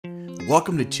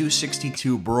Welcome to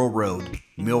 262 Burrell Road,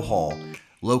 Mill Hall,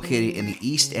 located in the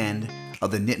east end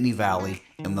of the Nittany Valley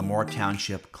in Lamar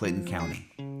Township, Clinton County.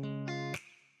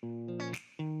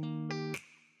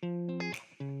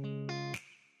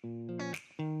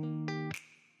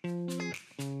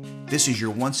 This is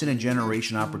your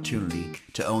once-in-a-generation opportunity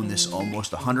to own this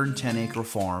almost 110-acre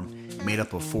farm made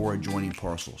up of 4 adjoining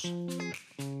parcels.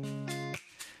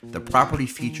 The property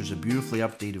features a beautifully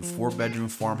updated 4-bedroom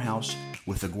farmhouse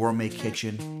with a gourmet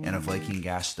kitchen and a Viking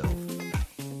gas stove.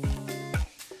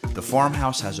 The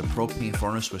farmhouse has a propane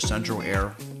furnace with central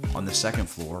air on the 2nd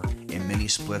floor and mini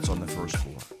splits on the 1st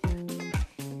floor.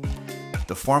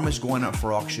 The farm is going up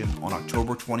for auction on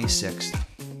October 26th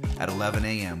at 11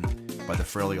 a.m. by the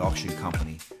FRALEY auction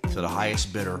company to the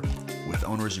highest bidder with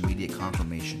owner's immediate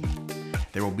confirmation.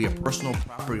 There will be a personal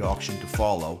property auction to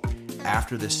follow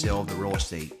after the sale of the real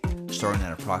estate, starting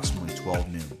at approximately 12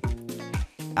 noon.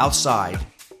 Outside,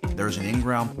 there is an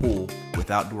in-ground pool with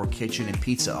outdoor kitchen and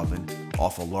pizza oven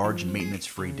off a large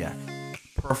maintenance-free deck,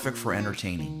 perfect for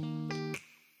entertaining.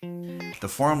 The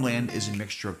farmland is a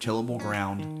mixture of tillable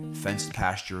ground, fenced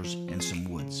pastures, and some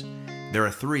woods. There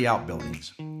are 3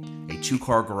 outbuildings, a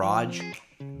 2-car garage,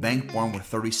 bank barn with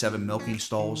 37 milking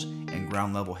stalls, and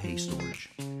ground-level hay storage.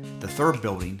 The 3rd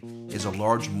building is a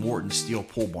large Morton steel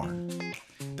pole barn.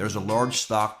 There's a large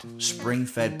stocked,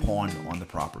 spring-fed pond on the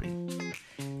property.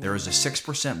 There is a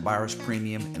 6% buyer's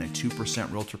premium and a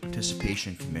 2% realtor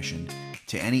participation commission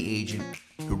to any agent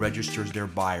who registers their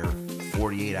buyer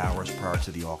 48 hours prior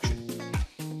to the auction.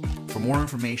 For more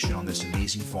information on this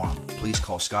amazing farm, please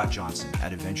call Scott Johnson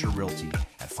at Adventure Realty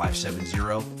at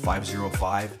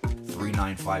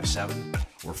 570-505-3957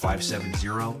 or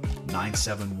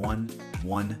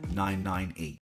 570-971-1998.